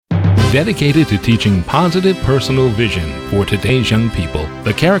Dedicated to teaching positive personal vision for today's young people,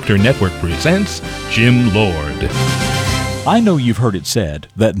 the Character Network presents Jim Lord. I know you've heard it said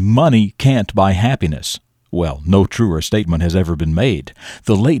that money can't buy happiness. Well, no truer statement has ever been made.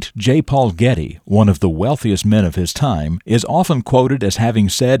 The late J. Paul Getty, one of the wealthiest men of his time, is often quoted as having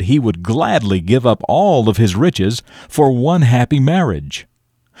said he would gladly give up all of his riches for one happy marriage.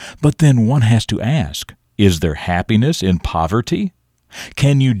 But then one has to ask, is there happiness in poverty?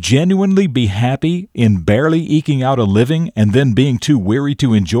 Can you genuinely be happy in barely eking out a living and then being too weary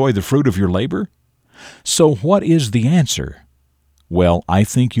to enjoy the fruit of your labor? So what is the answer? Well, I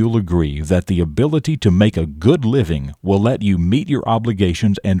think you'll agree that the ability to make a good living will let you meet your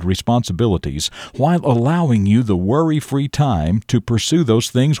obligations and responsibilities while allowing you the worry-free time to pursue those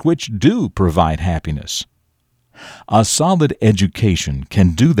things which do provide happiness. A solid education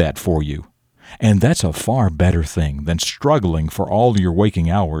can do that for you. And that's a far better thing than struggling for all your waking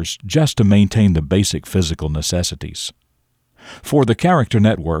hours just to maintain the basic physical necessities. For the Character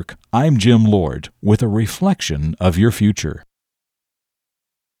Network, I'm Jim Lord with a reflection of your future.